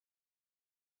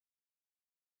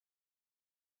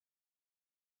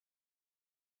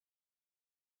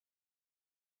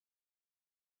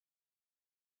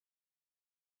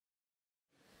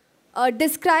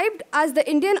Described as the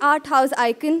Indian art house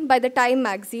icon by the Time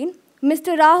magazine,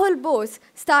 Mr. Rahul Bose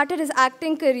started his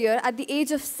acting career at the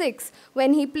age of 6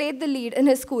 when he played the lead in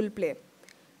his school play.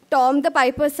 Tom the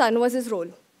Piper's son was his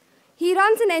role. He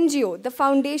runs an NGO, the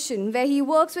Foundation, where he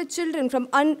works with children from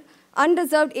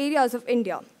underserved areas of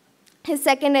India. His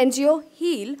second NGO,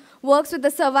 HEAL, works with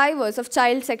the survivors of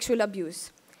child sexual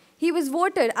abuse. He was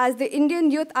voted as the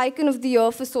Indian Youth Icon of the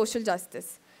Year for Social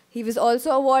Justice. He was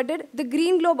also awarded the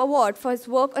Green Globe Award for his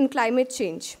work on climate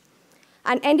change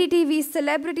and NDTV's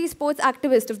Celebrity Sports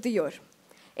Activist of the Year.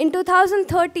 In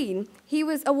 2013, he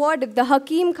was awarded the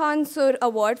Hakeem Khan Sur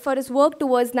Award for his work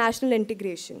towards national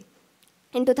integration.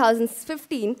 In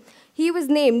 2015, he was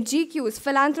named GQ's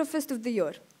Philanthropist of the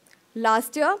Year.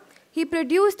 Last year, he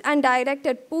produced and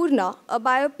directed Purna, a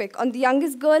biopic on the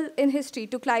youngest girl in history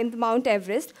to climb the Mount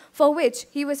Everest, for which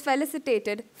he was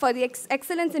felicitated for the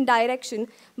excellence in direction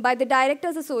by the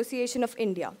Directors Association of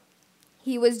India.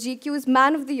 He was GQ's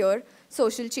Man of the Year,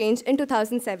 Social Change in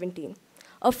 2017.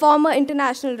 A former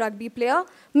international rugby player,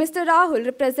 Mr. Rahul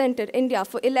represented India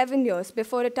for 11 years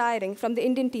before retiring from the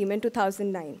Indian team in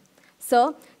 2009.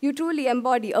 Sir, you truly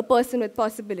embody a person with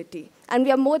possibility, and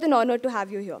we are more than honored to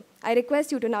have you here. I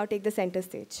request you to now take the center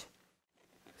stage.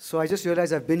 So I just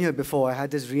realized I've been here before. I had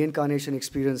this reincarnation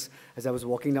experience as I was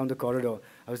walking down the corridor.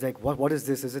 I was like, what is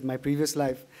this? Is it my previous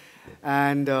life?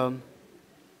 And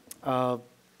I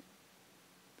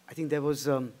think there was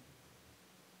a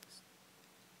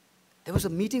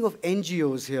meeting of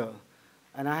NGOs here,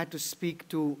 and I had to speak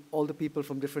to all the people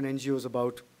from different NGOs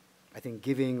about, I think,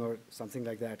 giving or something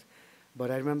like that. But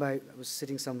I remember I was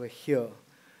sitting somewhere here,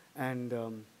 and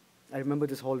I remember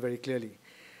this hall very clearly.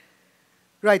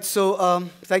 Right, so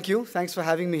thank you. Thanks for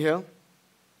having me here.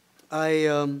 I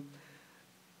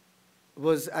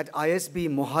was at ISB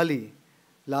Mohali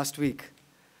last week,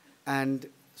 and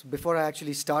before I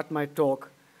actually start my talk,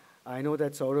 I know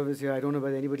that Saurav is here. I don't know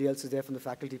whether anybody else is there from the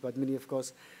faculty, Padmini, of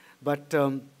course. But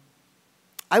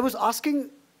I was asking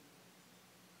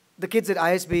the kids at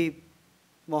ISB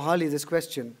Mohali this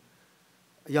question,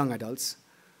 young adults,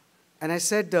 and I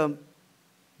said,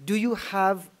 do you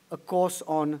have a course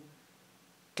on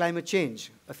climate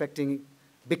change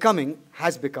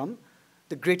has become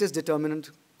the greatest determinant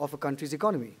of a country's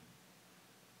economy?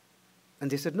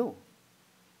 And they said no.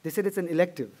 They said it's an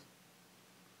elective.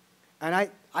 And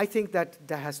I think that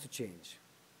has to change.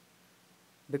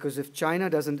 Because if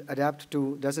China doesn't adopt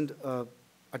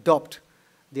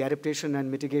the adaptation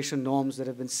and mitigation norms that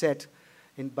have been set,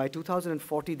 by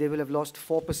 2040, they will have lost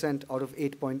 4% out of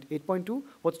 8.2.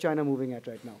 What's China moving at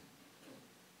right now?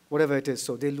 Whatever it is,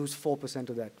 so they lose 4%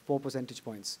 of that, 4 percentage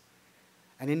points.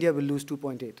 And India will lose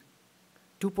 2.8.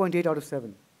 2.8 out of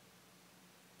 7.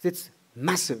 It's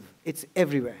massive. It's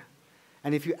everywhere.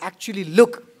 And if you actually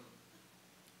look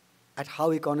at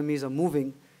how economies are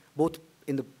moving, both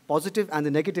in the positive and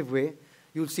the negative way,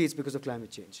 you'll see it's because of climate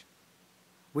change.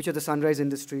 Which are the sunrise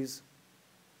industries?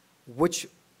 Which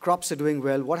crops are doing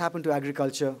well? What happened to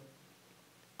agriculture?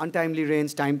 Untimely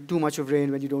rains, too much of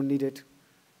rain when you don't need it.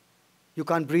 You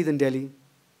can't breathe in Delhi.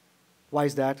 Why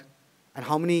is that? And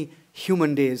how many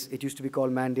human days, it used to be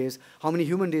called man days, how many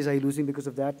human days are you losing because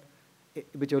of that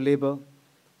with your labor?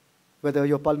 Whether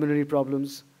your pulmonary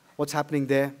problems, what's happening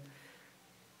there?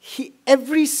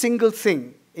 Every single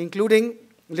thing, including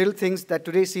little things that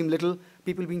today seem little,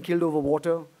 people being killed over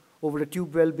water, over a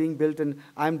tube well being built, and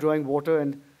I'm drawing water,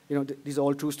 and these are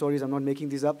all true stories, I'm not making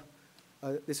these up.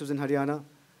 This was in Haryana.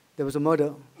 There was a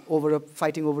murder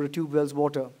fighting over a tube well's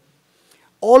water.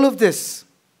 All of this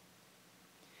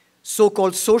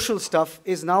so-called social stuff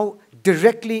is now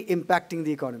directly impacting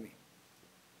the economy.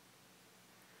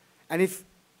 And if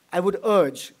I would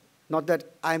urge, not that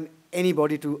I'm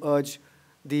anybody to urge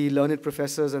the learned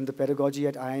professors and the pedagogy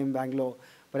at IIM Bangalore,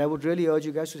 but I would really urge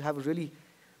you guys to have a really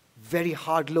very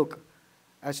hard look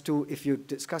as to, if you're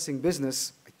discussing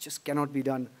business, it just cannot be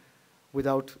done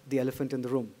without the elephant in the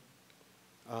room.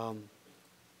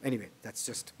 Anyway, that's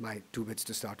just my 2 bits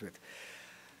to start with.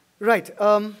 Right,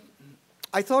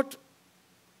 I thought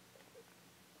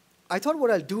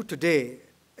what I'll do today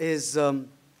is,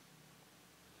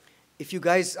 if you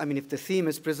guys, if the theme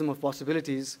is Prism of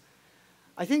Possibilities,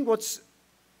 I think what's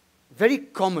very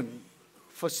common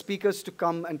for speakers to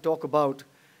come and talk about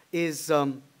is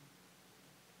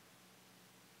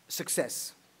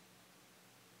success,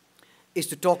 is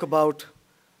to talk about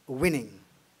winning,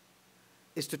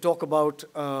 is to talk about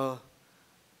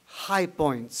high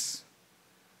points.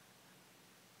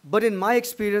 But in my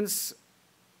experience,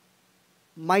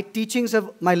 my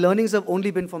learnings have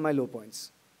only been from my low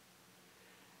points.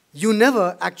 You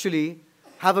never actually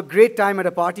have a great time at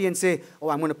a party and say, oh,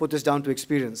 I'm going to put this down to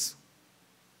experience.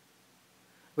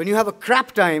 When you have a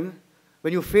crap time,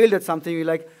 when you failed at something, you're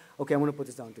like, okay, I'm going to put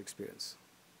this down to experience.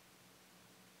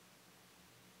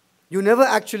 You never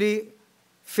actually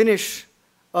finish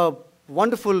a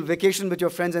wonderful vacation with your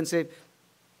friends and say,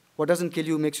 what doesn't kill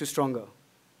you makes you stronger.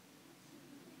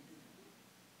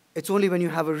 It's only when you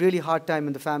have a really hard time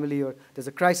in the family or there's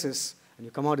a crisis and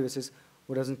you come out of it and says,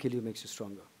 what doesn't kill you makes you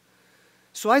stronger.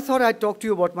 So I thought I'd talk to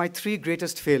you about my 3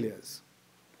 greatest failures,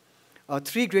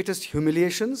 3 greatest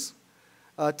humiliations,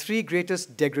 3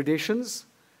 greatest degradations,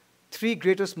 3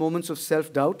 greatest moments of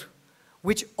self-doubt,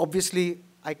 which obviously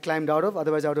I climbed out of,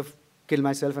 otherwise I would have killed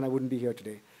myself and I wouldn't be here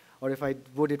today. Or if I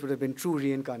would, it would have been true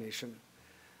reincarnation.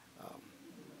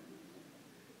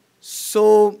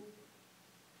 So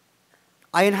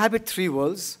I inhabit 3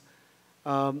 worlds.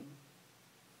 The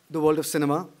world of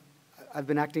cinema. I've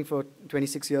been acting for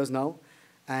 26 years now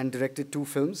and directed 2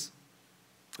 films.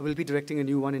 I will be directing a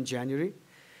new one in January.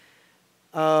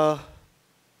 I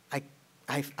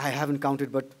haven't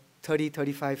counted, but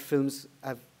 35 films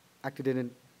I've acted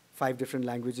in 5 different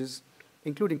languages,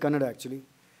 including Kannada, actually,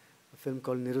 a film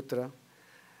called Niruttara.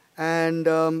 And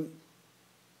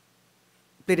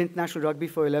played international rugby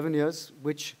for 11 years,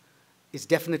 which is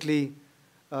definitely,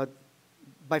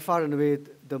 by far and away,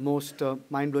 the most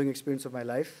mind-blowing experience of my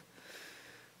life.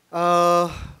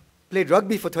 Played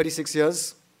rugby for 36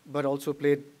 years, but also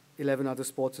played 11 other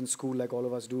sports in school, like all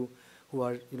of us do, who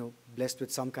are, blessed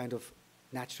with some kind of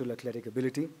natural athletic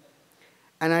ability.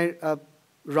 And I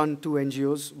run 2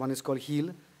 NGOs. One is called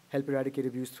HEAL, Help Eradicate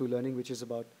Abuse Through Learning, which is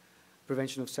about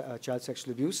prevention of child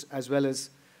sexual abuse, as well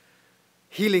as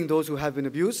healing those who have been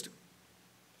abused,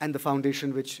 and the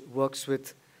foundation which works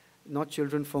with not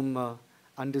children from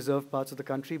undeserved parts of the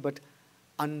country, but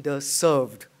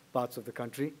underserved parts of the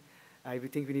country. I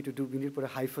think we need to put a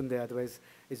hyphen there, otherwise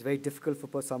it's very difficult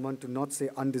for someone to not say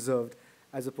undeserved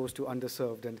as opposed to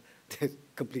underserved, and they're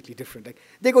completely different. Like,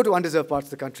 they go to undeserved parts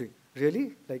of the country.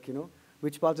 Really? Like,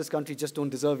 which parts of this country just don't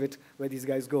deserve it where these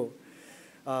guys go?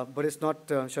 But it's not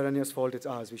Sharanya's fault, it's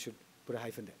ours. We should put a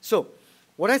hyphen there. So,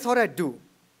 what I thought I'd do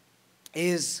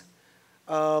is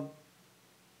ask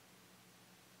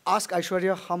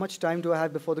Aishwarya, how much time do I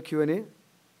have before the Q&A?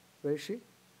 Where is she?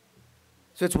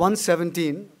 So it's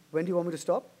 1:17. When do you want me to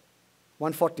stop?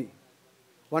 1:40.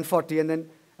 1:40, and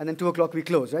then 2 o'clock we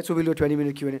close, right? So we'll do a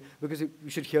 20-minute Q&A because we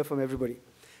should hear from everybody.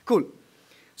 Cool.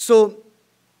 So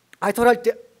I thought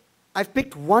I've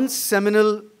picked one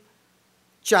seminal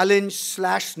challenge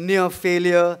 / near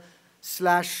failure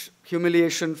 /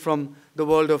 humiliation from the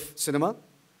world of cinema,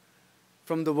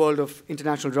 from the world of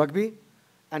international rugby,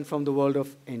 and from the world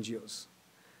of NGOs.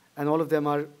 And all of them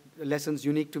are lessons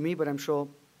unique to me, but I'm sure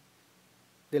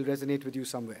they'll resonate with you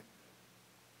somewhere.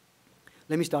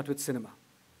 Let me start with cinema.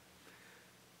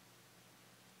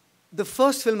 The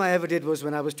first film I ever did was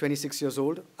when I was 26 years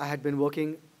old. I had been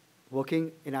working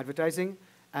in advertising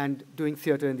and doing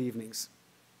theater in the evenings.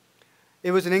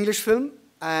 It was an English film,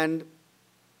 and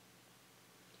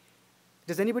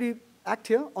does anybody act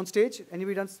here on stage?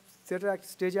 Anybody done theater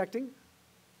stage acting?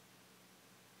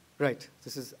 Right,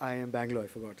 this is IIM Bangalore, I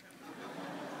forgot.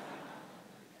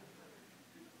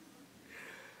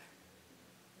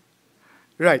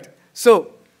 Right,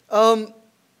 so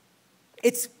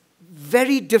it's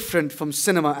very different from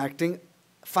cinema acting.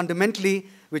 Fundamentally,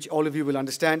 which all of you will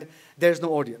understand, there's no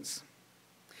audience.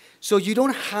 So you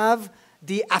don't have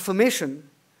the affirmation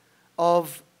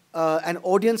of an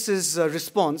audience's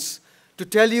response to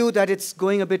tell you that it's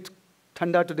going a bit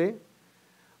thanda today,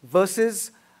 versus,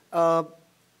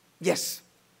 yes,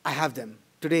 I have them.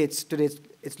 Today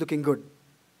it's looking good.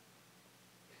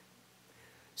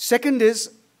 Second is,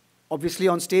 obviously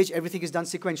on stage, everything is done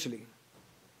sequentially.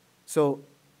 So,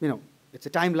 it's a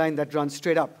timeline that runs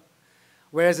straight up.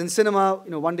 Whereas in cinema,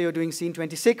 one day you're doing scene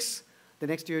 26, the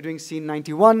next day you're doing scene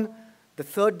 91, the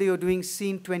third day you're doing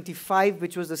scene 25,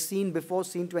 which was the scene before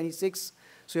scene 26.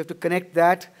 So you have to connect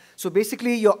that. So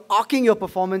basically, you're arcing your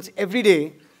performance every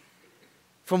day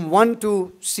from 1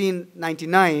 to scene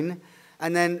 99,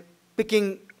 and then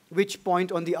picking which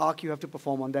point on the arc you have to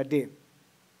perform on that day.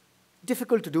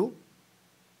 Difficult to do,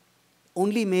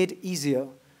 only made easier,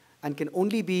 and can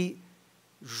only be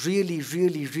really,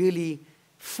 really, really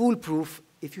foolproof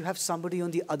if you have somebody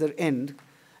on the other end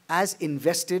as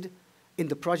invested in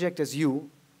the project as you,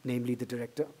 namely the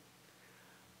director,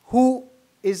 who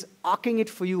is arcing it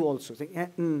for you also.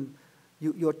 Saying,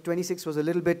 your 26 was a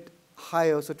little bit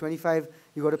higher, so 25,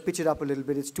 you got to pitch it up a little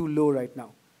bit. It's too low right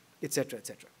now, etc.,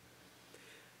 etc.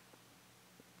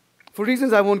 For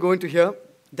reasons I won't go into here,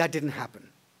 that didn't happen.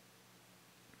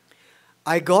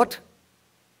 I got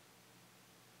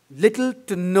little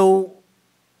to no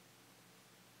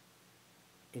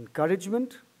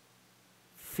encouragement,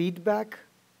 feedback,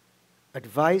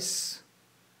 advice,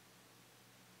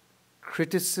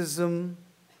 criticism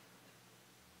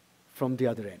from the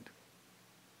other end.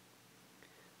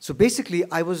 So basically,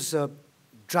 I was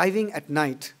driving at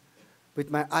night with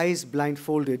my eyes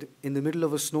blindfolded in the middle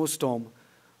of a snowstorm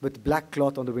with black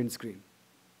cloth on the windscreen.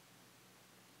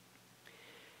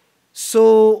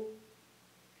 So,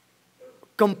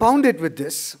 compounded with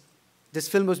this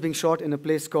film was being shot in a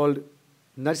place called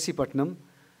Narsipatnam,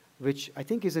 which I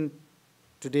think is in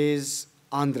today's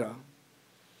Andhra.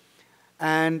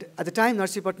 And at the time,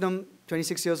 Narsipatnam,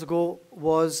 26 years ago,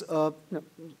 was a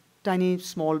tiny,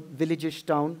 small, village-ish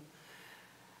town.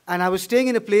 And I was staying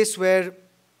in a place where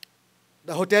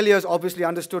the hoteliers obviously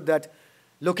understood that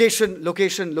location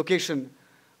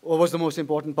was the most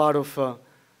important part of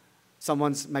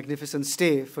someone's magnificent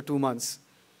stay for 2 months.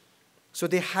 So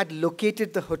they had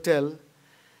located the hotel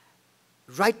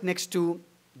right next to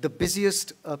the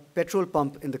busiest petrol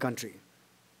pump in the country,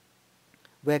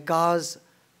 where cars,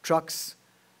 trucks,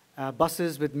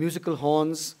 buses with musical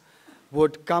horns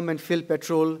would come and fill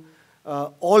petrol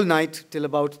all night till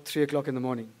about 3 o'clock in the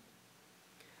morning.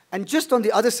 And just on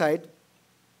the other side,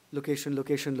 location,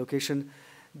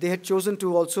 they had chosen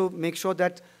to also make sure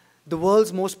that the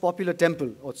world's most popular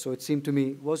temple, or so it seemed to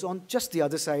me, was on just the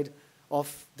other side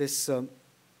of this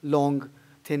long,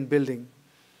 thin building.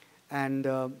 And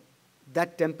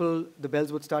that temple, the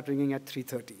bells would start ringing at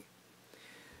 3:30.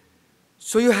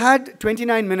 So you had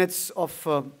 29 minutes of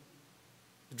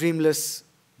dreamless,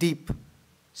 deep,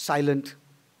 silent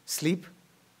sleep.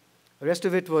 The rest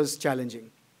of it was challenging.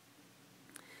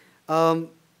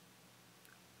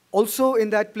 Also in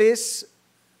that place,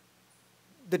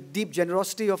 the deep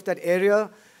generosity of that area,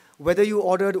 whether you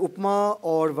ordered upma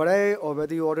or varai or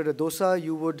whether you ordered a dosa,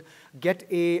 you would get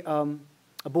a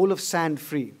bowl of sand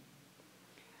free.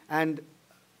 And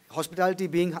hospitality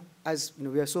being, as you know,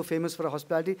 we are so famous for our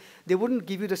hospitality, they wouldn't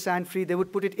give you the sand free, they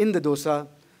would put it in the dosa,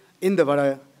 in the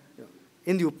varai,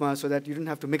 in the upma, so that you didn't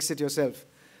have to mix it yourself.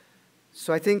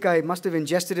 So I think I must have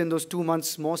ingested in those 2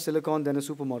 months more silicone than a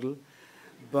supermodel.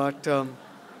 But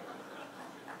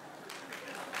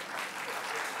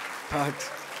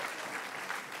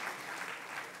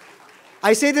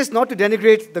I say this not to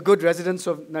denigrate the good residents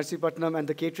of Narsipatnam and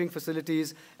the catering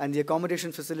facilities and the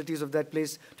accommodation facilities of that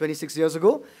place 26 years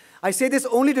ago. I say this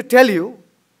only to tell you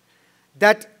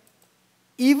that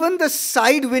even the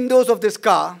side windows of this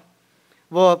car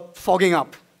were fogging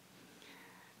up.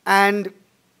 And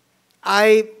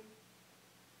I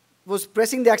was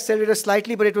pressing the accelerator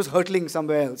slightly, but it was hurtling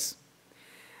somewhere else.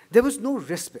 There was no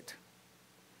respite.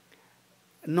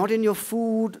 Not in your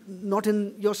food, not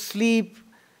in your sleep.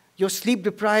 You're sleep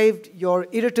deprived, you're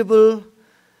irritable,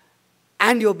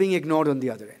 and you're being ignored on the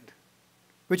other end,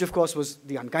 which of course was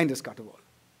the unkindest cut of all.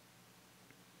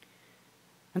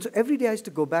 And so every day I used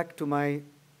to go back to my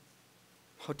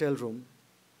hotel room,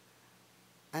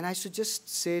 and I should just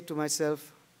say to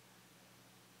myself,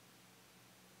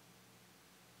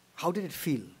 how did it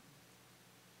feel?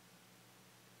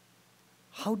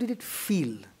 How did it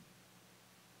feel?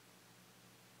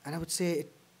 And I would say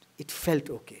it felt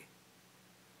okay.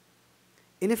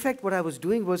 In effect, what I was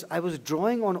doing was I was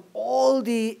drawing on all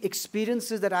the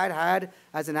experiences that I'd had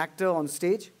as an actor on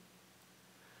stage.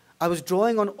 I was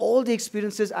drawing on all the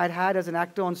experiences I'd had as an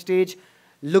actor on stage,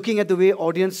 looking at the way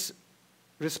audience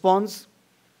responds.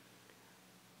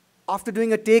 After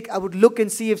doing a take, I would look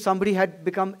and see if somebody had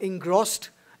become engrossed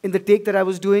in the take that I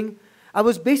was doing. I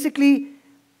was basically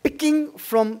picking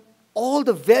from all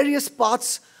the various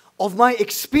parts of my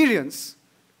experience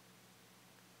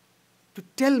to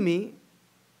tell me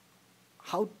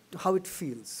how it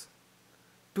feels,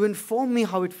 to inform me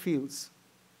how it feels.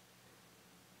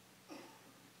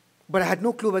 But I had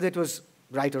no clue whether it was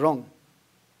right or wrong.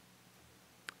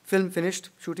 Film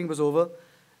finished, shooting was over.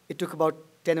 It took about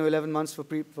 10 or 11 months for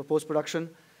post-production.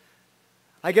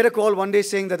 I get a call one day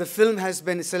saying that the film has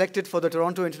been selected for the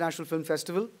Toronto International Film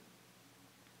Festival.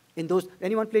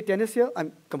 Anyone play tennis here?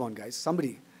 Come on, guys,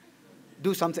 somebody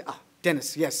do something.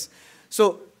 Tennis, yes.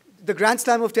 So the Grand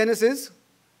Slam of tennis is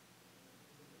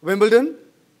Wimbledon,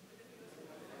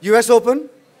 US Open,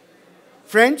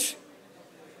 French,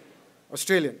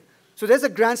 Australian. So there's a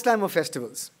Grand Slam of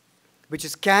festivals, which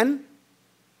is Cannes,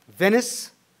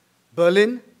 Venice,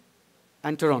 Berlin,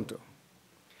 and Toronto.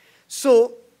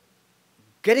 So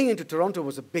getting into Toronto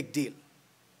was a big deal.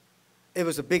 It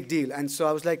was a big deal. And so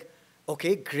I was like,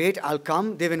 okay, great, I'll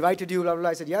come. They've invited you, blah, blah, blah.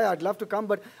 I said, yeah, I'd love to come,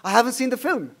 but I haven't seen the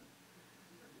film.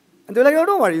 And they're like, oh,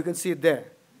 don't worry, you can see it there.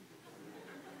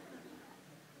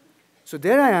 So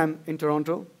there I am in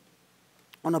Toronto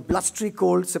on a blustery,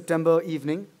 cold September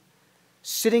evening,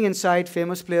 sitting inside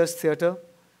Famous Players Theatre.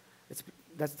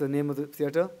 That's the name of the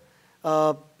theatre.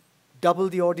 Double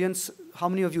the audience. How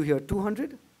many of you here?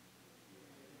 200?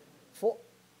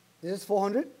 This is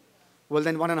 400? Well,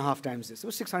 then 1.5 times this. There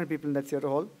were 600 people in that theatre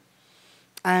hall.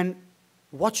 And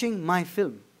watching my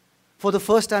film for the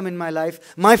first time in my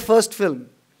life, my first film.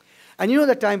 And you know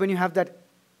that time when you have that,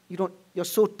 you're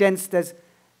so tense, there's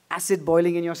acid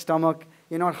boiling in your stomach,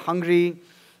 you're not hungry,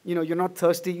 you're not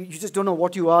thirsty, you just don't know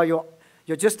what you are, you're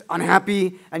just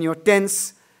unhappy, and you're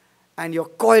tense, and you're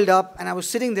coiled up. And I was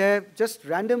sitting there, just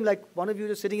random, like one of you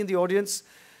just sitting in the audience,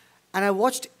 and I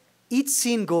watched each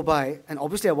scene go by, and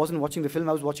obviously I wasn't watching the film,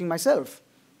 I was watching myself.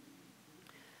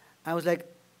 I was like,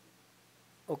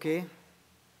 okay,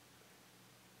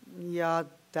 yeah,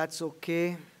 that's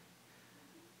okay.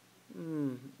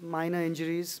 Minor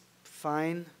injuries,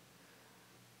 fine.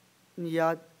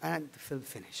 Yeah, and the film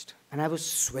finished. And I was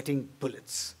sweating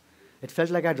bullets. It felt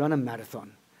like I'd run a marathon.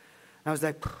 And I was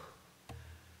like,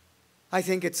 I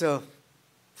think it's a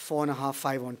 4.5,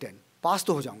 5 on 10. Pass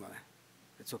to ho jaunga main.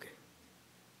 It's okay.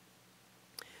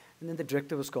 And then the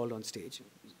director was called on stage.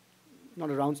 Not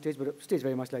a round stage, but a stage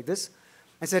very much like this.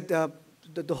 I said,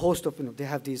 the host of, they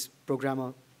have these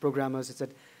programmers. It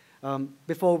said,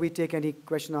 before we take any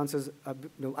question answers,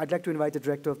 I'd like to invite the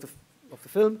director of the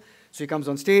film. So he comes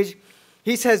on stage.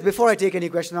 He says, before I take any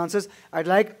question answers, I'd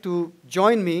like to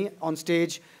join me on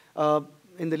stage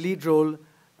in the lead role,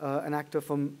 an actor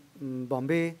from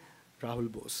Bombay,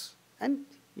 Rahul Bose. And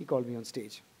he called me on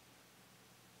stage.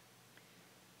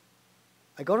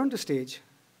 I got onto stage,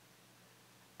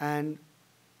 and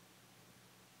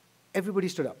everybody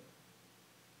stood up.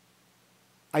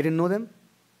 I didn't know them.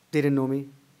 They didn't know me.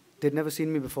 They'd never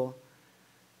seen me before.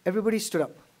 Everybody stood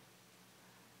up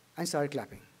and started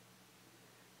clapping.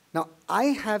 Now, I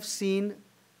have seen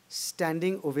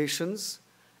standing ovations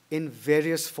in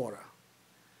various fora.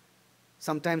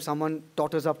 Sometimes someone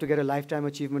totters up to get a Lifetime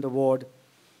Achievement Award,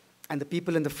 and the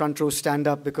people in the front row stand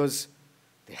up because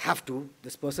they have to.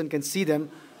 This person can see them.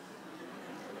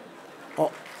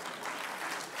 Or,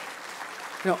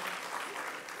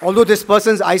 although this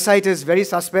person's eyesight is very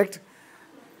suspect,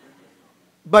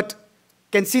 but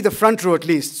can see the front row at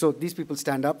least. So these people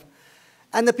stand up.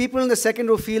 And the people in the second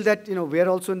row feel that, we're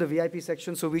also in the VIP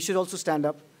section, so we should also stand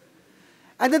up.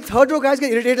 And then third row guys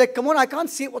get irritated, like, come on, I can't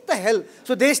see it, what the hell?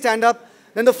 So they stand up,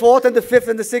 then the fourth and the fifth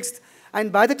and the sixth.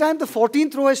 And by the time the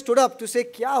 14th row has stood up to say,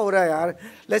 kya ho raha hai yaar?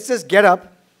 Let's just get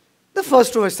up, the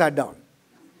first row has sat down.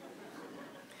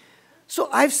 So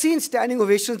I've seen standing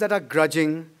ovations that are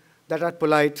grudging, that are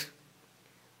polite,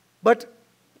 but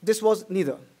this was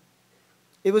neither.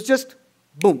 It was just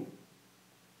boom.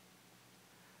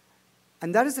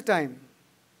 And that is the time.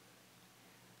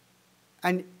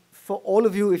 And for all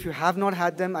of you, if you have not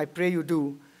had them, I pray you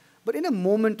do. But in a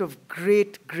moment of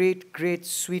great, great, great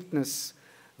sweetness,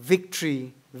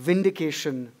 victory,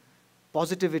 vindication,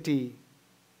 positivity,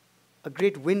 a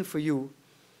great win for you,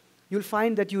 you'll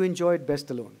find that you enjoy it best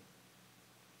alone.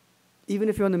 Even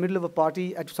if you're in the middle of a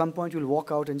party, at some point you'll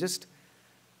walk out and just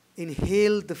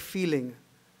inhale the feeling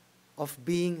of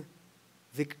being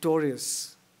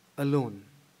victorious alone.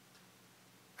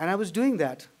 And I was doing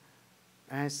that,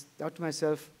 and I thought to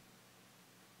myself,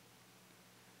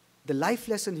 the life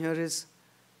lesson here is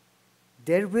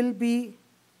there will be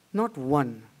not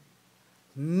one,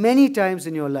 many times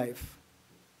in your life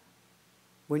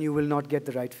when you will not get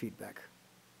the right feedback.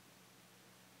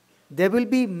 There will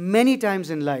be many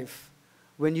times in life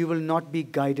when you will not be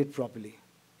guided properly.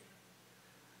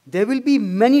 There will be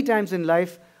many times in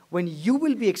life when you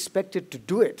will be expected to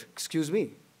do it. Excuse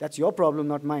me, that's your problem,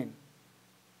 not mine.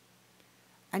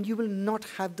 And you will not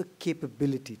have the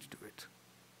capability to do it.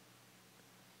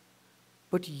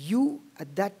 But you,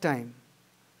 at that time,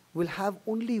 will have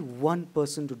only one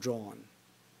person to draw on,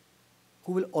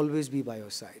 who will always be by your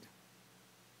side.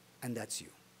 And that's you.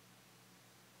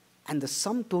 And the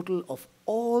sum total of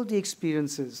all the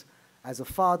experiences as a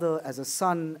father, as a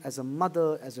son, as a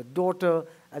mother, as a daughter,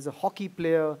 as a hockey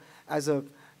player, as a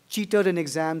cheater in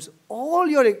exams, all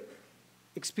your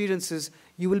experiences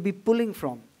you will be pulling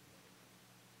from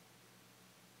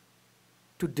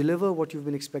to deliver what you've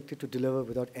been expected to deliver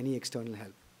without any external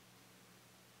help.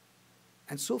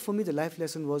 And so for me, the life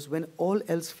lesson was, when all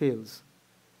else fails,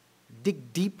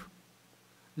 dig deep,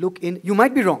 look in. You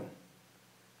might be wrong.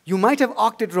 You might have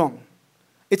arced it wrong.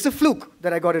 It's a fluke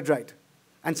that I got it right.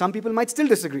 And some people might still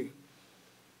disagree.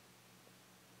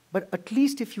 But at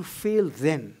least if you fail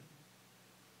then,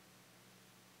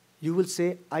 you will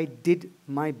say, I did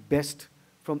my best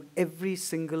from every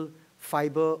single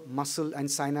fiber, muscle, and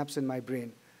synapse in my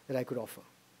brain that I could offer.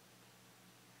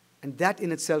 And that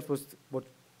in itself was what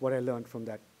what I learned from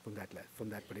that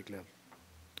particular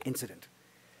incident.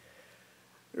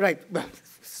 Right, well,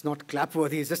 it's not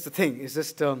clap-worthy, it's just a thing. It's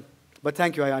just, but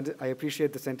thank you, I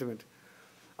appreciate the sentiment.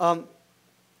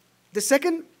 The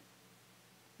second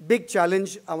big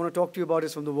challenge I want to talk to you about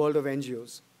is from the world of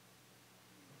NGOs.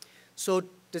 So,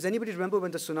 does anybody remember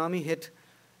when the tsunami hit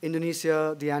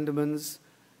Indonesia, the Andamans,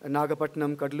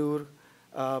 Nagapattinam, Kadalur,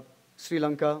 Sri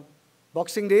Lanka?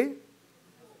 Boxing Day,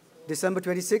 December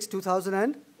 26,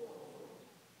 2000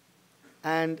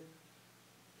 and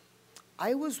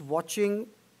I was watching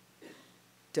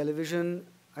television.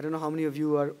 I don't know how many of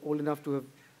you are old enough to have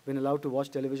been allowed to watch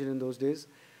television in those days,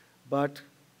 but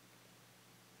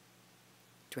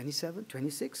 27th,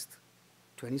 26th,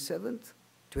 27th,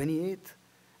 28th,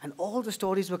 and all the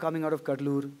stories were coming out of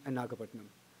Kadalur and Nagapattinam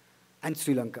and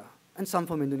Sri Lanka, and some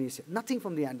from Indonesia, nothing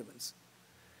from the Andamans.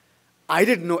 I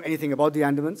didn't know anything about the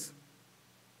Andamans.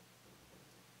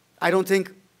 I don't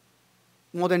think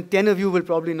more than 10 of you will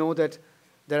probably know that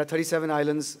there are 37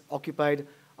 islands occupied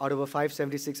out of a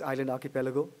 576 island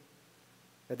archipelago,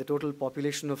 that the total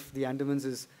population of the Andamans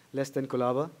is less than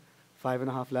Colaba,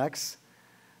 5.5 lakhs,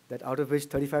 that out of which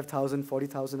 35,000,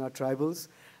 40,000 are tribals,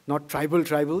 not tribal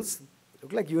tribals,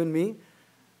 look like you and me,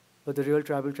 but the real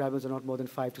tribals are not more than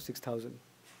 5 to 6,000.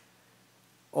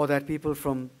 Or that people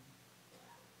from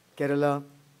Kerala,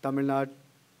 Tamil Nadu,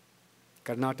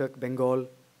 Karnataka, Bengal,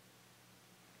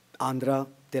 Andhra,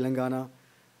 Telangana,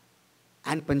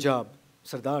 and Punjab,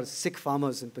 Sardars, Sikh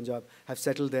farmers in Punjab have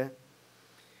settled there.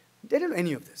 They didn't know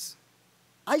any of this.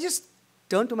 I just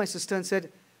turned to my sister and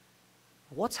said,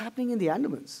 what's happening in the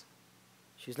Andamans?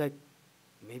 She's like,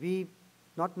 maybe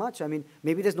not much. I mean,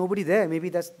 maybe there's nobody there. Maybe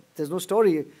there's no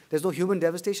story. There's no human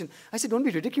devastation. I said, don't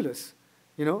be ridiculous.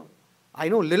 You know, I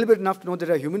know a little bit enough to know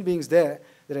there are human beings there,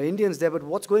 there are Indians there, but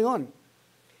what's going on?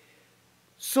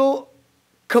 So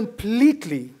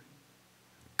completely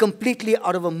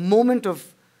out of a moment I'm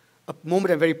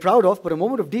very proud of, but a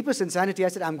moment of deepest insanity, I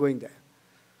said, I'm going there.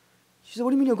 She said,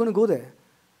 what do you mean you're going to go there?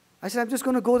 I said, I'm just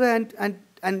going to go there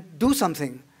and do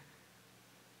something.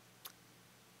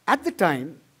 At the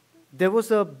time, there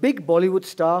was a big Bollywood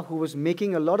star who was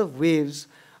making a lot of waves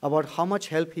about how much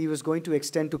help he was going to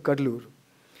extend to Kadalur.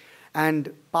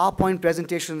 And PowerPoint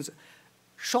presentations,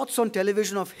 shots on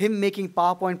television of him making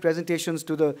PowerPoint presentations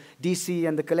to the DC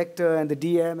and the collector and the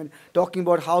DM and talking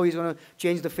about how he's going to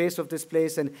change the face of this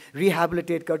place and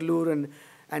rehabilitate Kadalur,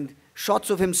 and shots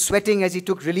of him sweating as he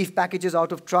took relief packages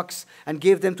out of trucks and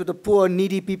gave them to the poor,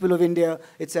 needy people of India,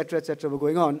 etc., were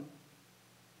going on.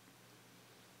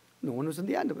 No one was in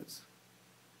the Andamans.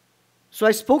 So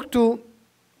I spoke to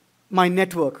my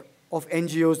network of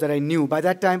NGOs that I knew. By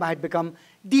that time, I had become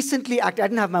decently active. I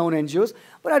didn't have my own NGOs,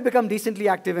 but I'd become decently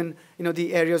active in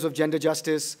the areas of gender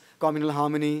justice, communal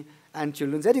harmony, and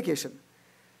children's education.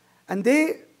 And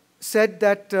they said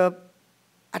that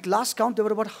at last count, there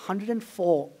were about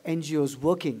 104 NGOs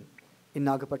working in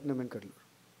Nagapattinam and Kadalur.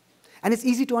 And it's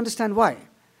easy to understand why.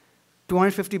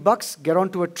 $250, get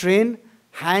onto a train,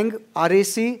 hang,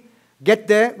 RAC, get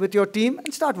there with your team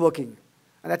and start working.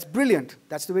 And that's brilliant.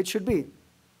 That's the way it should be.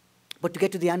 But to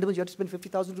get to the Andamans, you had to spend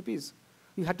 50,000 rupees.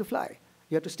 You had to fly.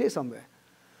 You had to stay somewhere.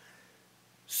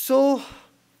 So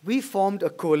we formed a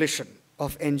coalition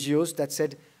of NGOs that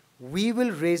said, we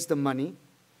will raise the money.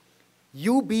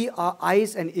 You be our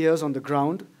eyes and ears on the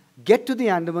ground. Get to the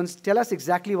Andamans. Tell us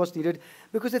exactly what's needed.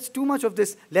 Because it's too much of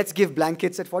this, let's give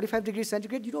blankets at 45 degrees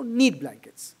centigrade. You don't need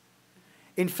blankets.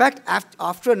 In fact,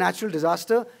 after a natural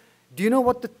disaster, do you know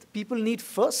what the people need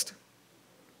first?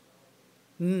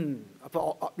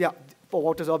 Yeah, for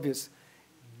what is obvious.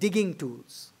 Digging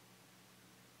tools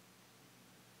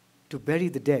to bury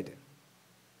the dead.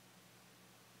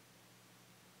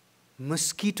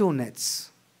 Mosquito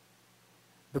nets.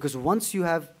 Because once you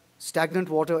have stagnant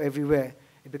water everywhere,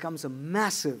 it becomes a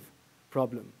massive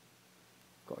problem.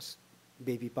 Of course,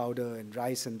 baby powder and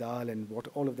rice and dal and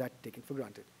water, all of that taken for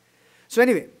granted. So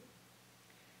anyway,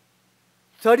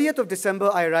 30th of December,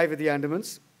 I arrive at the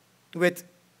Andamans with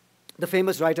the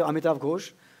famous writer Amitav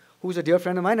Ghosh, who's a dear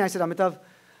friend of mine. I said, Amitav,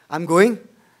 I'm going,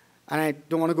 and I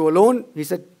don't want to go alone. He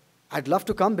said, I'd love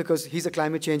to come because he's a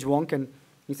climate change wonk, and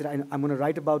he said, I'm going to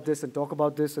write about this and talk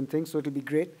about this and things, so it'll be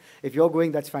great. If you're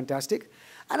going, that's fantastic.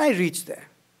 And I reached there.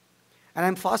 And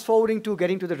I'm fast-forwarding to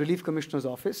getting to the Relief Commissioner's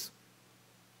office,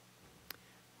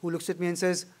 who looks at me and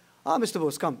says, Mr.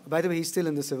 Bose, come. By the way, he's still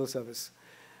in the civil service.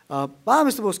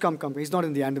 Mr. Bose, come. He's not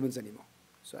in the Andamans anymore.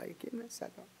 So I came and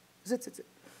sat down. Sit.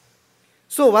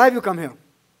 So why have you come here?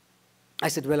 I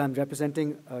said, well, I'm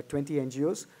representing 20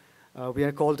 NGOs. We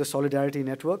are called the Solidarity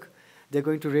Network. They're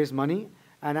going to raise money.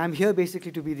 And I'm here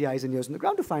basically to be the eyes and ears on the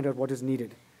ground to find out what is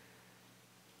needed.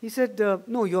 He said,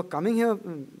 no, you're coming here.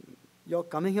 You're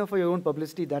coming here for your own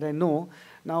publicity, that I know.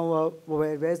 Now,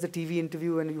 where's the TV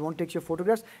interview and you want to take your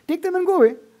photographs? Take them and go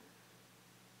away.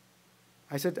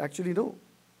 I said, actually, no.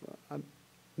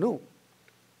 No.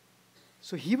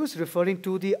 So he was referring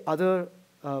to the other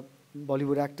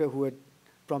Bollywood actor who had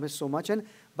promised so much and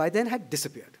by then had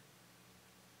disappeared.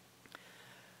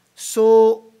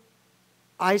 So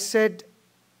I said,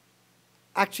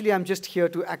 actually, I'm just here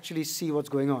to actually see what's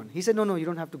going on. He said, no, you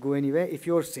don't have to go anywhere. If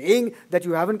you're saying that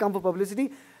you haven't come for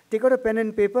publicity, take out a pen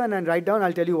and paper and write down,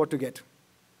 I'll tell you what to get.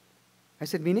 I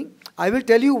said, meaning? I will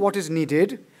tell you what is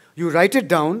needed. You write it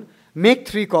down, make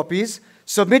 3 copies,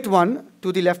 submit one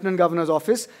to the Lieutenant Governor's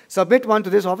office, submit one to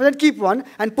this office, and keep one,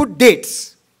 and put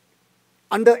dates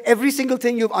under every single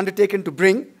thing you've undertaken to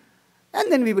bring,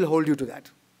 and then we will hold you to that.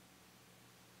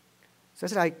 So I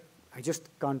said, I just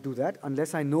can't do that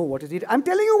unless I know what is needed. I'm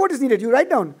telling you what is needed. You write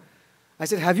down. I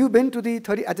said, have you been to the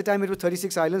at the time it was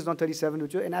 36 islands, not 37,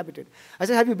 which were inhabited. I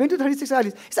said, have you been to 36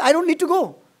 islands? He said, I don't need to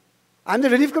go. I'm the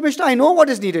relief commissioner. I know what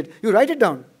is needed. You write it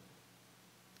down.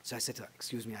 So I said,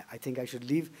 excuse me, I think I should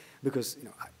leave because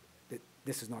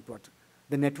this is not what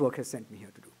the network has sent me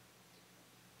here to do.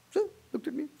 So looked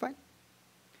at me, fine.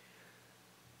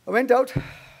 I went out,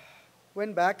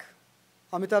 went back.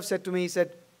 Amitav said to me, he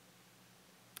said,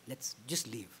 let's just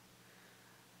leave.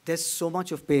 There's so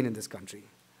much of pain in this country.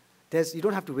 You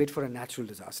don't have to wait for a natural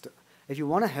disaster. If you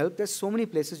want to help, there's so many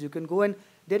places you can go and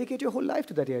dedicate your whole life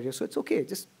to that area. So it's okay,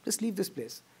 just leave this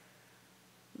place.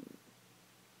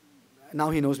 Now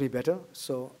he knows me better,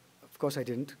 so of course I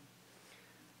didn't.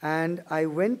 And I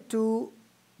went to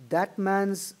that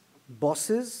man's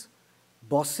boss's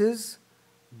boss's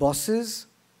boss's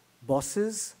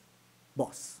boss's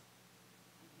boss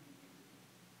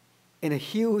in a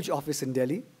huge office in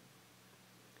Delhi.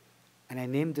 And I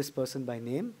named this person by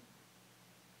name.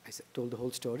 I told the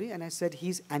whole story, and I said,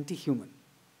 he's anti-human.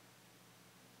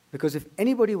 Because if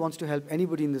anybody wants to help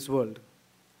anybody in this world,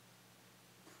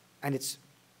 and it's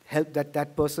help that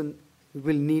that person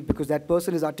will need because that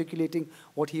person is articulating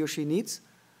what he or she needs,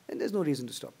 then there's no reason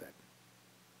to stop that.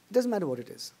 It doesn't matter what it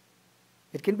is.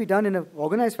 It can be done in an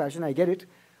organized fashion, I get it,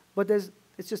 but it's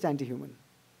just anti-human.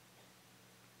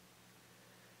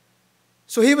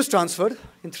 So he was transferred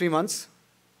in 3 months.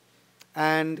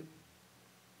 And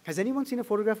has anyone seen a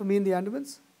photograph of me in the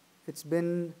Andamans? It's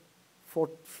been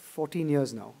 14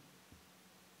 years now.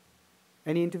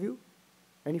 Any interview?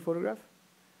 Any photograph?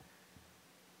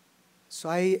 So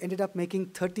I ended up making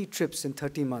 30 trips in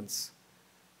 30 months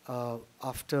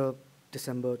after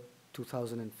December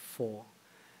 2004.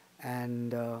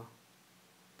 And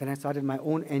then I started my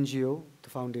own NGO, the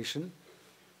foundation,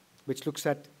 which looks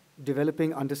at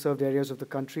developing underserved areas of the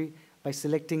country by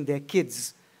selecting their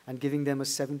kids and giving them a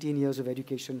 17 years of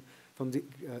education from the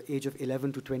age of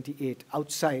 11 to 28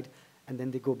 outside, and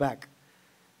then they go back.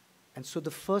 And so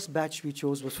the first batch we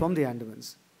chose was from the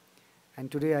Andamans. And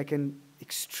today I can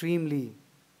extremely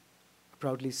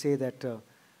proudly say that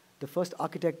the first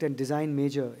architect and design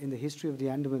major in the history of the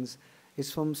Andamans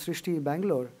is from Srishti in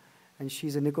Bangalore. And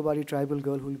she's a Nicobari tribal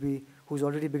girl who's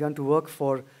already begun to work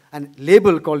for a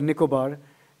label called Nicobar.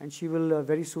 And she will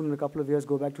very soon, in a couple of years,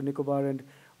 go back to Nicobar and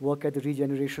work at the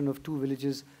regeneration of 2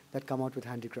 villages that come out with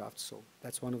handicrafts. So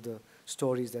that's one of the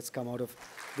stories that's come out of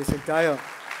this entire...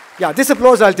 Yeah, this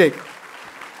applause I'll take.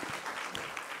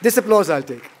 This applause I'll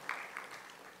take.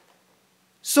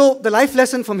 So the life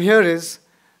lesson from here is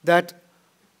that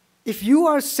if you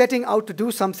are setting out to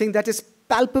do something that is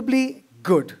palpably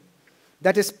good,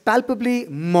 that is palpably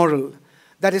moral,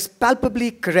 that is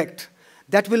palpably correct,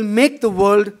 that will make the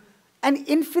world an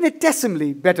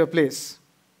infinitesimally better place,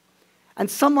 and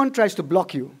someone tries to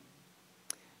block you,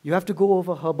 you have to go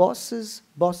over her boss's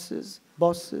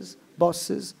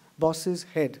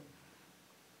head.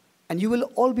 And you will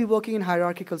all be working in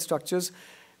hierarchical structures.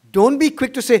 Don't be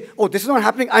quick to say, oh, this is not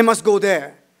happening, I must go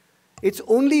there. It's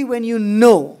only when you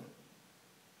know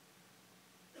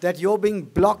that you're being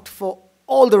blocked for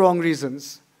all the wrong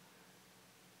reasons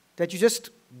that you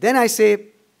just, then I say,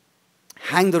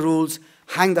 hang the rules,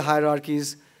 hang the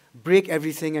hierarchies, break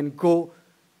everything and go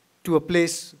to a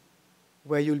place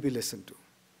where you'll be listened to.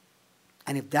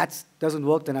 And if that doesn't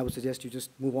work, then I would suggest you just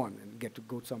move on and get to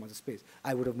go to some other space.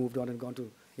 I would have moved on and gone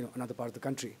to another part of the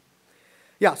country.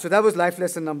 Yeah, so that was life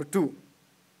lesson number 2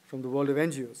 from the world of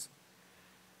NGOs.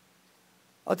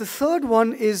 The third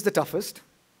one is the toughest.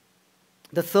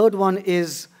 The third one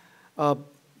is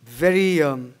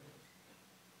very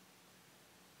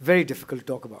difficult to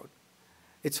talk about.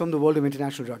 It's from the world of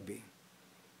international rugby.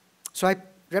 So I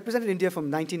represented India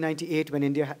from 1998 when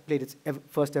India played its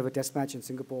first ever test match in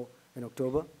Singapore in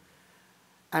October.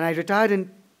 And I retired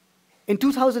in In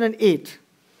 2008,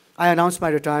 I announced my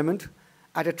retirement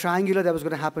at a triangular that was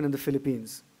going to happen in the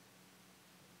Philippines.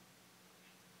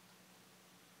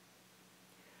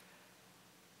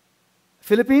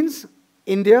 Philippines,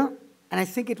 India, and I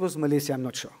think it was Malaysia, I'm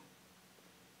not sure.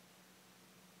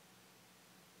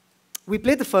 We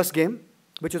played the first game,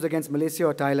 which was against Malaysia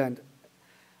or Thailand.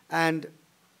 And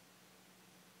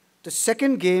the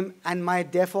second game, and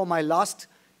therefore my last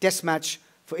test match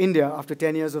for India after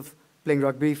 10 years of playing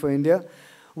rugby for India,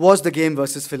 was the game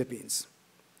versus Philippines.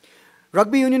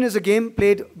 Rugby union is a game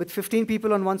played with 15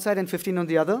 people on one side and 15 on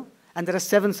the other, and there are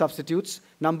 7 substitutes,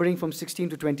 numbering from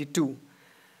 16 to 22.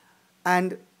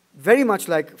 And very much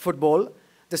like football,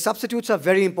 the substitutes are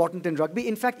very important in rugby.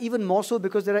 In fact, even more so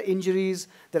because there are injuries,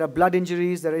 there are blood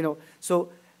injuries,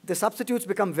 so the substitutes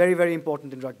become very, very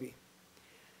important in rugby.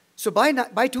 So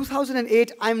by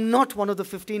 2008, I'm not one of the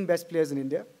 15 best players in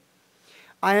India.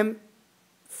 I am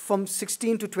from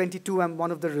 16 to 22, I'm one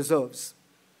of the reserves.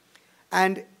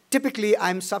 And typically,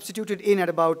 I'm substituted in at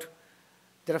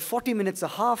there are 40 minutes a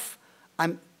half.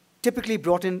 I'm typically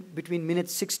brought in between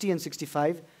minutes 60 and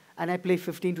 65, and I play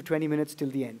 15 to 20 minutes till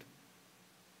the end.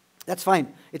 That's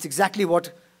fine. It's exactly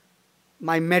what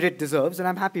my merit deserves, and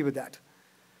I'm happy with that.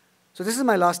 So this is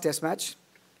my last test match,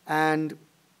 and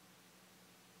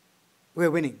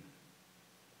we're winning.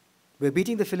 We're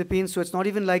beating the Philippines, so it's not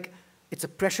even like it's a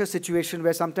pressure situation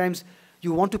where sometimes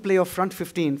you want to play your front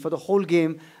 15 for the whole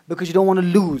game because you don't want to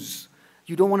lose.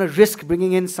 You don't want to risk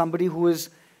bringing in somebody who is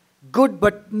good,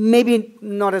 but maybe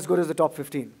not as good as the top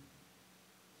 15.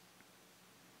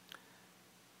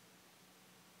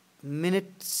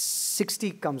 Minute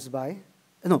 60 comes by,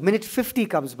 no, minute 50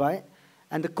 comes by,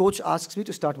 and the coach asks me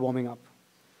to start warming up.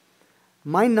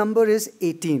 My number is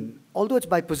 18. Although it's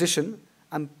by position,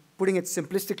 I'm putting it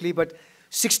simplistically, but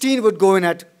 16 would go in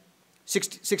at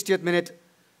 60th minute,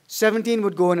 17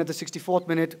 would go in at the 64th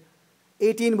minute,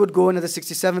 18 would go in at the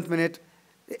 67th minute,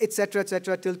 etc.,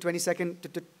 till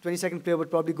 22nd player would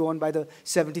probably go on by the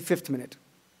 75th minute.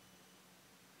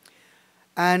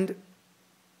 And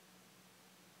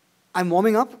I'm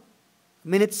warming up.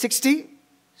 Minute 60,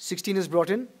 16 is brought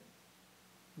in,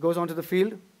 goes onto the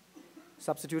field,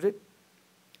 substituted.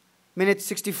 Minute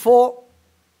 64,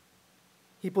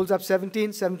 he pulls up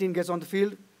 17, 17 gets on the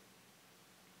field.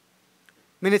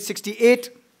 Minute 68,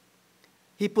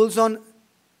 he pulls on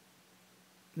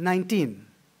 19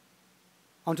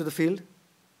 onto the field.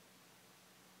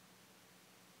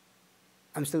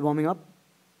 I'm still warming up.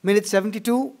 Minute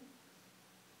 72,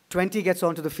 20 gets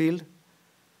onto the field.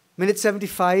 Minute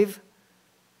 75,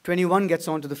 21 gets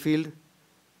onto the field.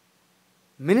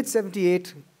 Minute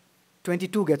 78,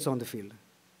 22 gets on the field.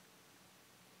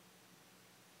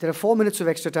 There are 4 minutes of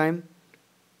extra time.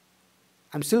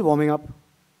 I'm still warming up.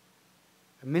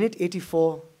 Minute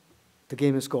 84, the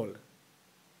game is called.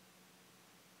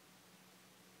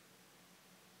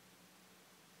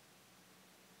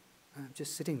 I'm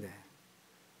just sitting there.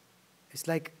 It's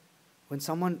like when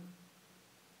someone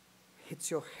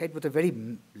hits your head with a very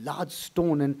large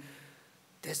stone and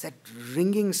there's that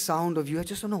ringing sound of you. I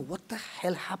just don't know what the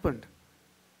hell happened.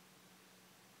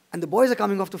 And the boys are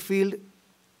coming off the field,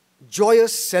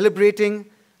 joyous, celebrating.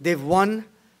 They've won.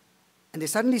 And they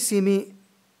suddenly see me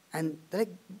and they're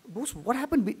like, Bose, what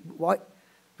happened? Why?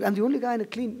 I'm the only guy in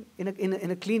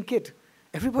a clean kit.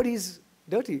 Everybody's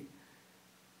dirty.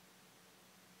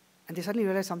 And they suddenly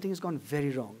realize something has gone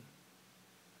very wrong.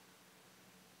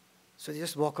 So they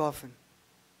just walk off. And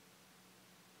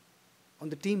on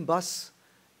the team bus,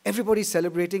 everybody's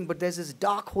celebrating, but there's this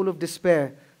dark hole of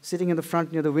despair sitting in the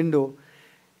front near the window,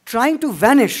 trying to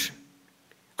vanish.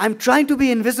 I'm trying to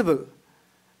be invisible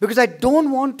because I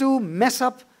don't want to mess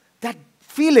up that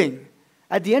feeling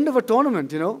at the end of a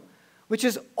tournament, which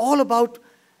is all about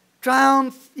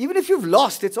triumph. Even if you've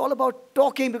lost, it's all about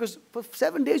talking because for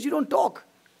 7 days you don't talk.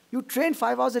 You train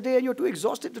 5 hours a day and you're too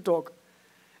exhausted to talk.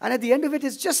 And at the end of it,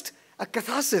 it's just a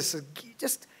catharsis.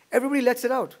 Just everybody lets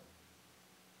it out.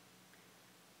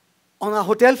 On a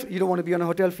hotel, you don't want to be on a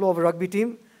hotel floor of a rugby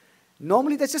team.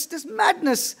 Normally, there's just this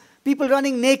madness. People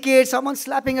running naked, someone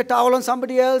slapping a towel on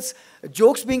somebody else,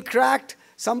 jokes being cracked,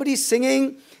 somebody's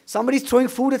singing, somebody's throwing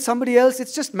food at somebody else.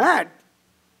 It's just mad.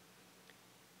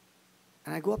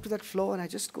 And I go up to that floor and I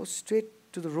just go straight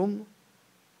to the room.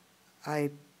 I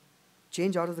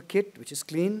change out of the kit, which is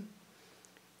clean.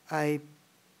 I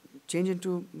change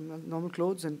into normal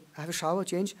clothes and have a shower,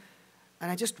 change.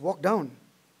 And I just walk down.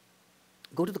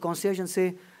 Go to the concierge and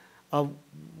say,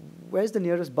 where's the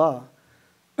nearest bar?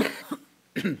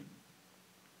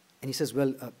 And he says,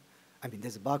 well,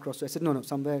 there's a bar across. So I said, no,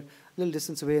 somewhere a little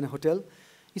distance away in a hotel.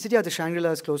 He said, yeah, the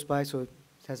Shangri-La is close by, so it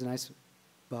has a nice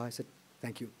bar. I said,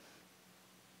 thank you.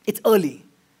 It's early.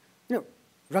 You know,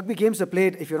 rugby games are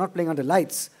played, if you're not playing under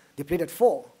lights, they played at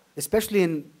 4, especially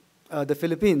in the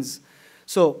Philippines.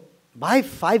 So by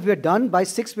 5 we're done, by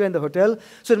 6 we're in the hotel.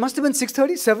 So it must have been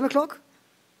 6:30, 7 o'clock.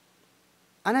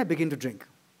 And I begin to drink.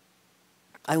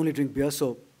 I only drink beer,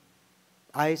 so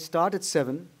I start at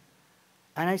 7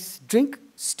 and I drink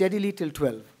steadily till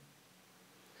 12.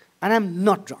 And I'm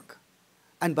not drunk.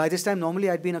 And by this time, normally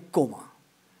I'd be in a coma.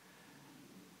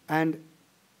 And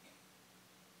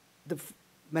the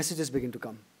messages begin to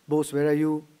come. Bose, where are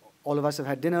you? All of us have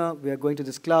had dinner. We are going to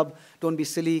this club. Don't be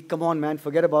silly. Come on, man.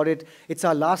 Forget about it. It's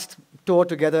our last tour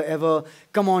together ever.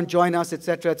 Come on, join us,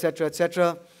 etc., etc.,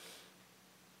 etc.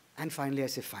 And finally, I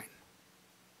say, fine.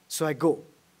 So I go.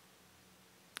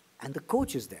 And the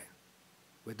coach is there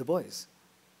with the boys.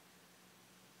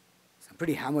 So I'm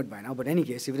pretty hammered by now. But in any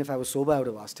case, even if I was sober, I would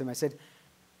have asked him. I said,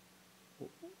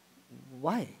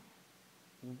 why?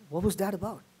 What was that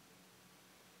about?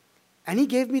 And he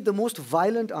gave me the most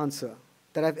violent answer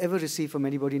that I've ever received from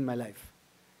anybody in my life.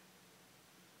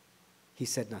 He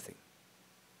said nothing.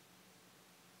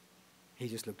 He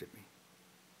just looked at me.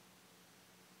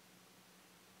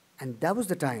 And that was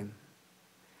the time,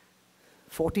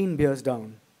 14 beers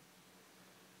down,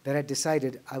 that I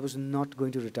decided I was not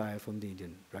going to retire from the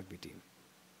Indian rugby team.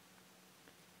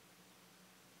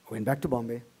 Went back to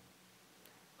Bombay,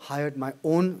 hired my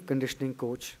own conditioning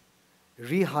coach,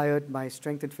 rehired my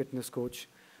strength and fitness coach,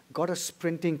 got a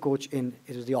sprinting coach in.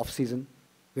 It was the off-season.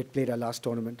 We had played our last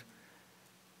tournament,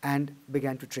 and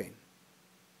began to train.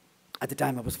 At the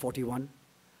time, I was 41.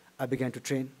 I began to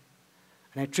train,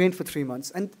 and I trained for 3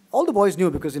 months. And all the boys knew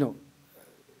because, you know,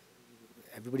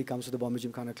 everybody comes to the Bombay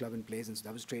Gymkhana Club and plays, and so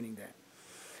I was training there.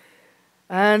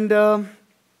 And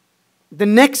the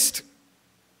next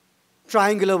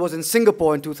triangular was in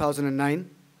Singapore in 2009.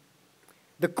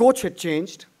 The coach had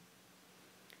changed.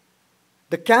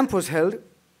 The camp was held.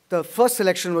 The first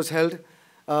selection was held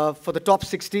for the top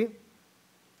 60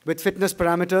 with fitness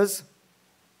parameters.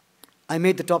 I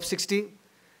made the top 60.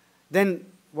 Then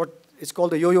what is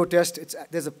called the yo-yo test.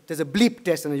 There's a bleep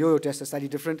test and a yo-yo test. That's slightly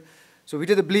different. So we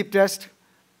did the bleep test,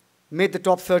 made the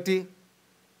top 30.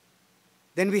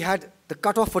 Then we had the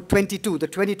cutoff for 22, the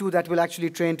 22 that will actually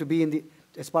train to be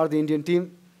as part of the Indian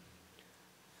team.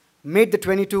 Made the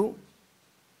 22.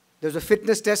 There was a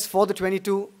fitness test for the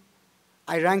 22.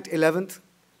 I ranked 11th.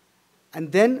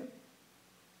 And then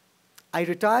I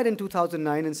retired in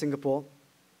 2009 in Singapore.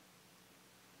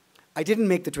 I didn't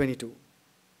make the 22.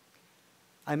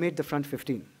 I made the front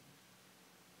 15.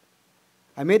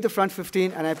 I made the front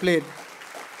 15 and I played.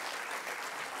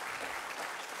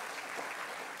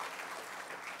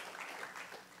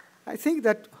 I think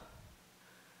that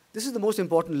this is the most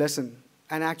important lesson,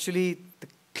 and actually the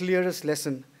clearest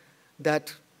lesson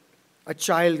that a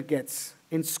child gets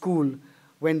in school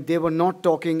when they were not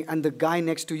talking and the guy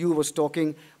next to you was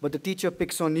talking, but the teacher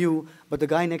picks on you, but the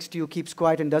guy next to you keeps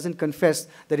quiet and doesn't confess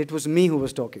that it was me who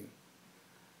was talking,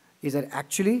 is that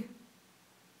actually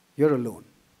you're alone.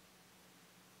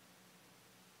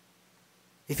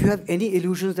 If you have any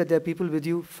illusions that there are people with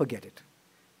you, forget it.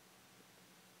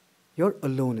 You're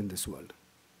alone in this world.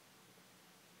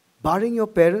 Barring your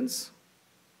parents,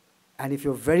 and if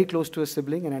you're very close to a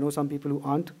sibling, and I know some people who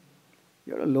aren't,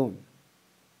 you're alone.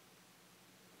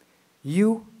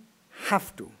 You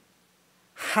have to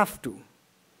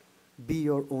be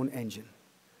your own engine.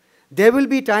 There will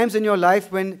be times in your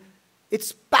life when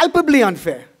it's palpably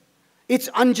unfair. It's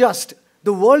unjust.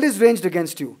 The world is ranged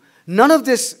against you. None of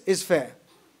this is fair.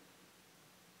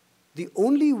 The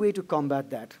only way to combat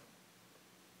that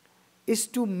is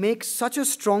to make such a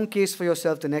strong case for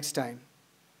yourself the next time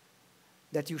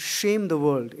that you shame the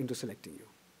world into selecting you.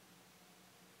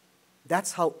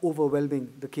 That's how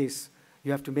overwhelming the case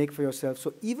you have to make for yourself.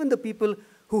 So even the people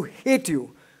who hate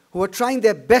you, who are trying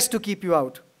their best to keep you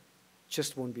out,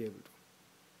 just won't be able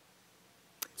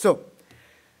to. So,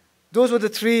 those were the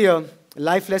 3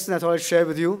 life lessons I thought I'd share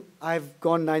with you. I've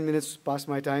gone 9 minutes past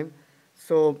my time.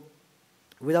 So,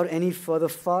 without any further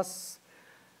fuss,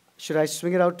 should I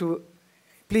swing it out to...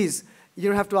 Please, you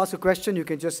don't have to ask a question. You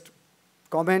can just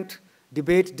comment,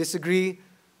 debate, disagree,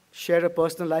 share a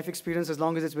personal life experience as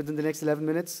long as it's within the next 11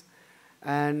 minutes.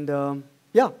 And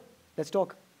yeah, let's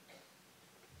talk.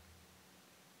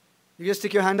 You just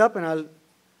stick your hand up and I'll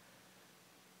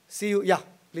see you. Yeah,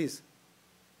 please.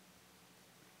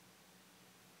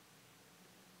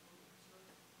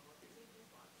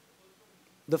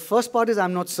 The first part is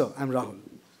I'm not sir, I'm Rahul.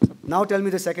 Now tell me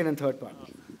the second and third part.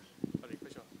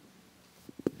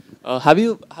 Have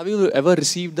you ever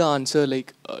received the answer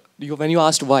like when you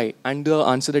asked why and the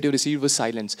answer that you received was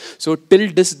silence? So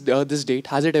till this date,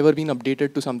 has it ever been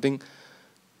updated to something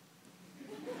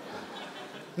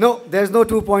No, there's no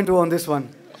 2.0 on this one.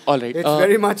 All right. It's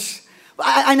very much...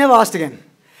 I never asked again.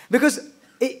 Because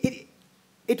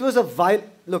it was a vile...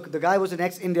 Look, the guy was an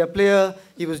ex-India player.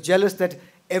 He was jealous that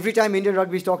every time Indian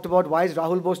rugby is talked about, why is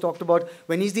Rahul Bose talked about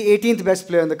when he's the 18th best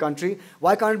player in the country?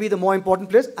 Why can't it be the more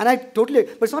important players? And I totally...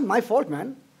 But it's not my fault,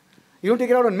 man. You don't take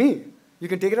it out on me. You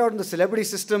can take it out on the celebrity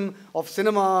system of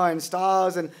cinema and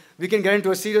stars, and we can get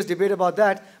into a serious debate about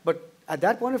that. But at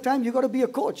that point of time, you got to be a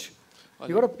coach.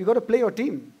 You got to play your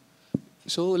team.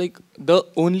 So, like, the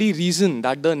only reason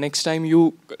that the next time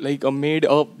you, like, made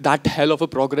that hell of a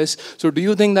progress, so do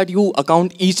you think that you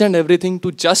account each and everything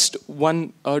to just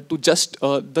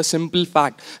the simple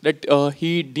fact that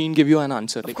he didn't give you an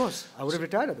answer? Of course. I would have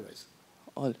retired otherwise.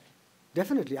 All right.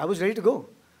 Definitely. I was ready to go.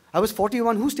 I was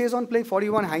 41. Who stays on playing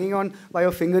 41, hanging on by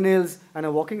your fingernails and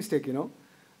a walking stick, you know?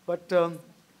 But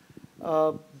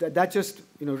that just,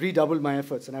 redoubled my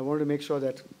efforts. And I wanted to make sure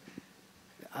that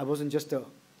I wasn't just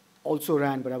also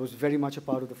ran, but I was very much a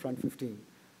part of the front 15.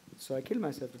 So I killed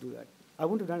myself to do that. I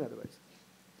wouldn't have done it otherwise.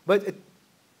 But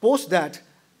post that,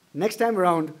 next time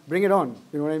around, bring it on.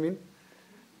 You know what I mean?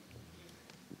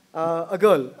 A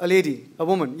girl, a lady, a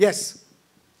woman. Yes?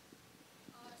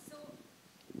 So,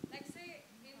 like say,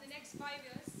 in the next 5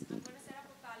 years, I'm going to set up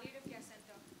a palliative care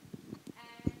center.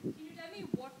 And can you tell me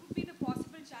what would be the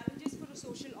possible challenges for a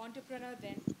social entrepreneur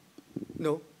then?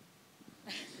 No.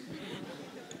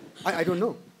 I don't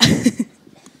know.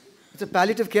 It's a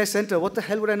palliative care center. What the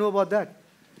hell would I know about that?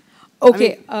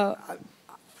 Okay.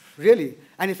 Really.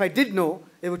 And if I did know,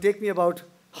 it would take me about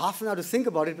half an hour to think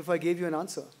about it before I gave you an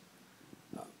answer.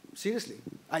 Seriously.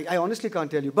 I honestly can't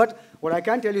tell you. But what I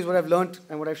can tell you is what I've learned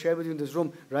and what I've shared with you in this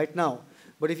room right now.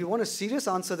 But if you want a serious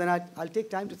answer, then I'll take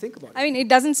time to think about it. I mean, it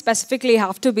doesn't specifically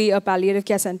have to be a palliative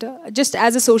care center. Just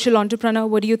as a social entrepreneur,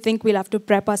 what do you think we'll have to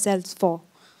prep ourselves for?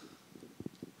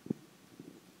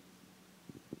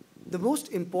 The most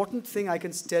important thing I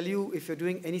can tell you if you're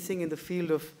doing anything in the field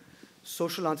of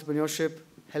social entrepreneurship,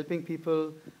 helping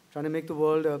people, trying to make the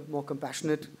world a more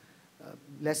compassionate,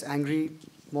 less angry,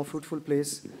 more fruitful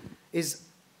place,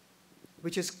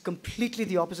 which is completely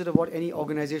the opposite of what any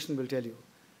organization will tell you.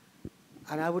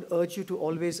 And I would urge you to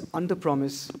always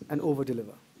under-promise and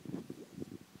over-deliver.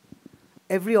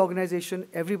 Every organization,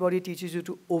 everybody teaches you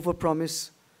to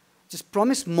over-promise. Just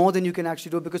promise more than you can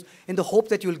actually do, because in the hope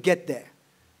that you'll get there.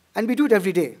 And we do it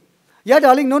every day. Yeah,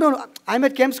 darling, no, I'm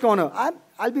at Kemp's Corner.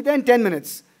 I'll be there in 10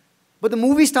 minutes. But the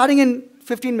movie's starting in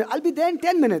 15 minutes. I'll be there in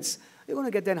 10 minutes. You're going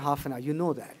to get there in half an hour. You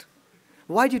know that.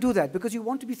 Why do you do that? Because you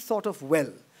want to be thought of well.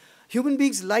 Human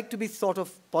beings like to be thought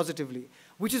of positively,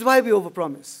 which is why we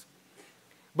overpromise.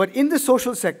 But in the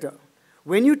social sector,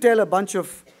 when you tell a bunch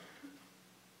of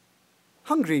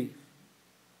hungry,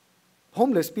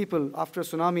 homeless people after a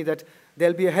tsunami that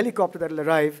there'll be a helicopter that will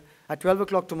arrive at 12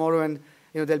 o'clock tomorrow, and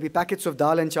there'll be packets of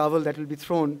dal and chawal that will be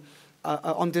thrown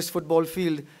on this football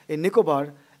field in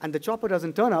Nicobar, and the chopper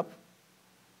doesn't turn up,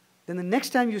 then the next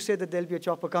time you say that there'll be a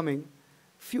chopper coming,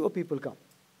 fewer people come.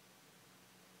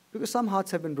 Because some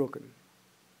hearts have been broken.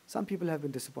 Some people have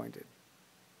been disappointed.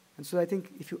 And so I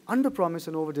think if you under-promise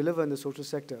and over-deliver in the social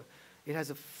sector, it has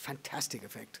a fantastic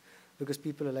effect. Because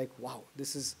people are like, wow,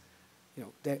 this is,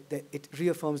 it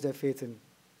reaffirms their faith in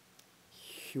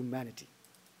humanity.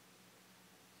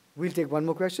 We'll take one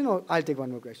more question, or I'll take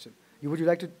one more question. Would you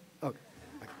like to? Okay.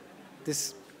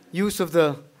 This use of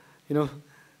the,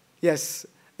 yes.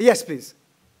 Yes, please.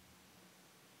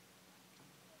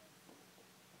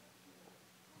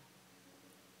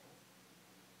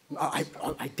 I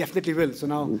definitely will, so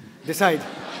now decide.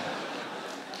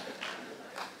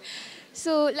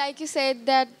 So, like you said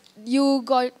that you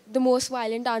got the most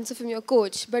violent answer from your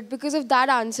coach, but because of that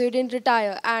answer, you didn't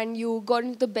retire and you got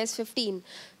into the best 15.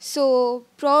 So,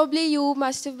 probably you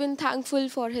must have been thankful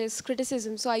for his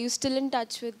criticism. So, are you still in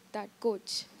touch with that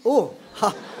coach? Oh,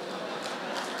 ha.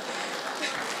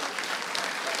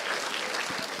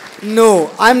 No,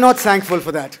 I'm not thankful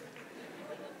for that.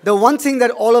 The one thing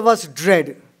that all of us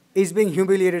dread is being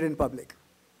humiliated in public.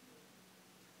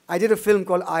 I did a film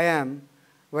called IIM,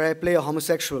 where I play a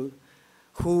homosexual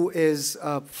who is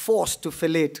forced to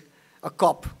fillet a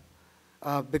cop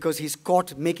because he's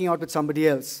caught making out with somebody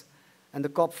else, and the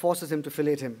cop forces him to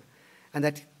fillet him. And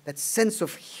that sense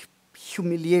of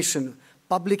humiliation,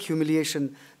 public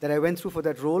humiliation that I went through for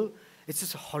that role, it's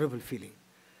just a horrible feeling.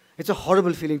 It's a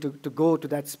horrible feeling to go to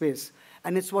that space.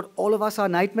 And it's what all of us, our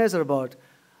nightmares are about.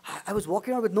 I was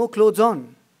walking around with no clothes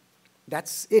on.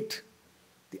 That's it.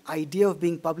 The idea of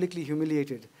being publicly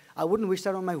humiliated. I wouldn't wish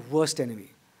that on my worst enemy.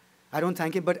 I don't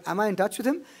thank him, but am I in touch with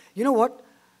him? You know what?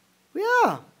 We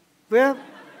are.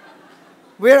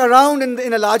 We're around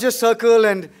in a larger circle,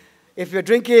 and if we're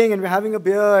drinking and we're having a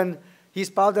beer and he's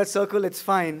part of that circle, it's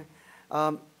fine.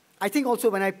 I think also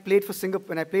when I played for Singapore,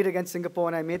 when I played against Singapore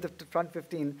and I made the front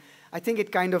 15, I think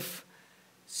it kind of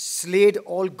slayed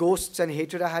all ghosts and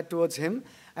hatred I had towards him.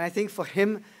 And I think for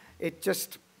him, it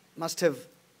just must have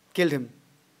killed him.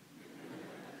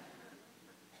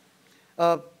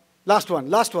 Last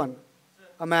one.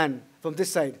 A man from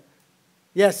this side.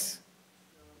 Yes.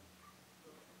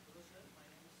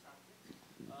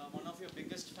 One of your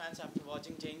biggest fans after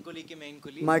watching Chain Kuli ki Main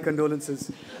Kuli. My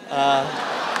condolences.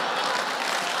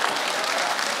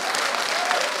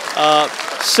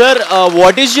 Sir,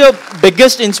 what is your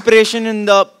biggest inspiration in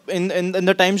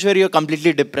the times where you're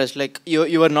completely depressed? Like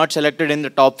you were not selected in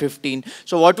the top 15.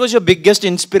 So what was your biggest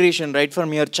inspiration right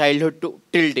from your childhood to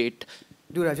till date?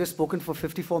 Dude, I've just spoken for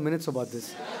 54 minutes about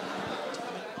this.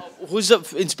 Who's the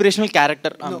inspirational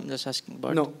character? No. I'm just asking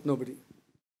about. No, nobody.